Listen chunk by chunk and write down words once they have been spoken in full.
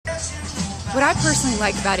What I personally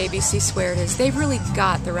like about ABC2's is they've really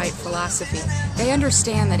got the right philosophy. They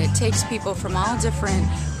understand that it takes people from all different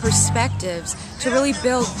perspectives to really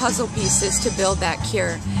build puzzle pieces to build that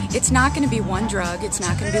cure. It's not going to be one drug, it's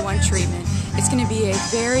not going to be one treatment. It's going to be a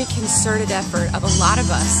very concerted effort of a lot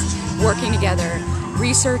of us working together,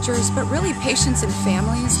 researchers, but really patients and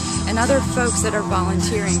families and other folks that are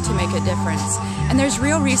volunteering to make a difference. And there's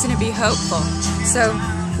real reason to be hopeful. So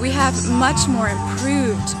we have much more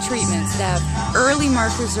improved treatments that have early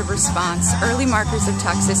markers of response, early markers of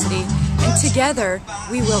toxicity, and together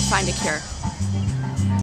we will find a cure.